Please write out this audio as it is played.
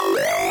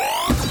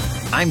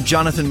I'm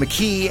Jonathan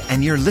McKee,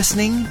 and you're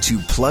listening to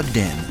Plugged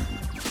In.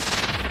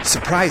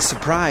 Surprise,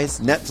 surprise,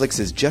 Netflix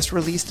has just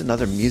released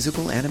another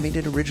musical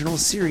animated original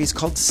series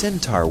called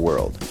Centaur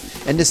World.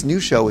 And this new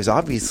show is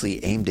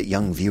obviously aimed at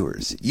young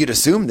viewers. You'd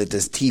assume that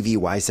this TV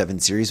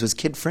Y7 series was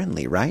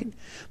kid-friendly, right?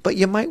 But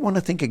you might want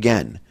to think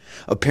again.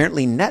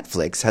 Apparently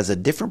Netflix has a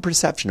different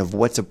perception of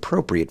what's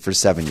appropriate for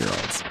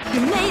 7-year-olds. You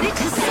made it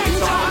to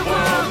Centaur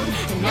World,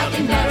 and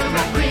nothing better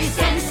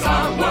represents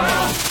our world.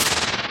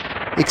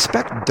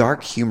 Expect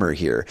dark humor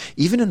here,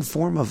 even in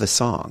form of a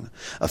song.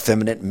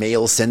 Effeminate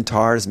male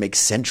centaurs make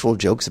sensual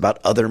jokes about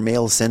other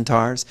male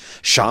centaurs.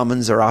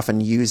 Shamans are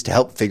often used to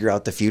help figure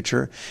out the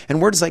future.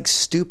 And words like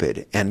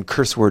stupid and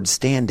curse word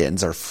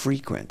stand-ins are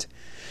frequent.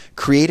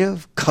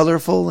 Creative,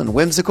 colorful, and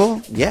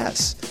whimsical?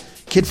 Yes.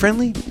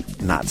 Kid-friendly?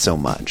 Not so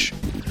much.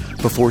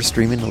 Before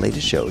streaming the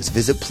latest shows,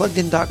 visit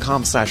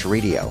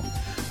pluggedin.com/radio.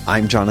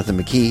 I'm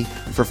Jonathan McKee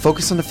for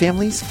Focus on the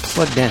Family's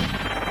Plugged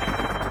In.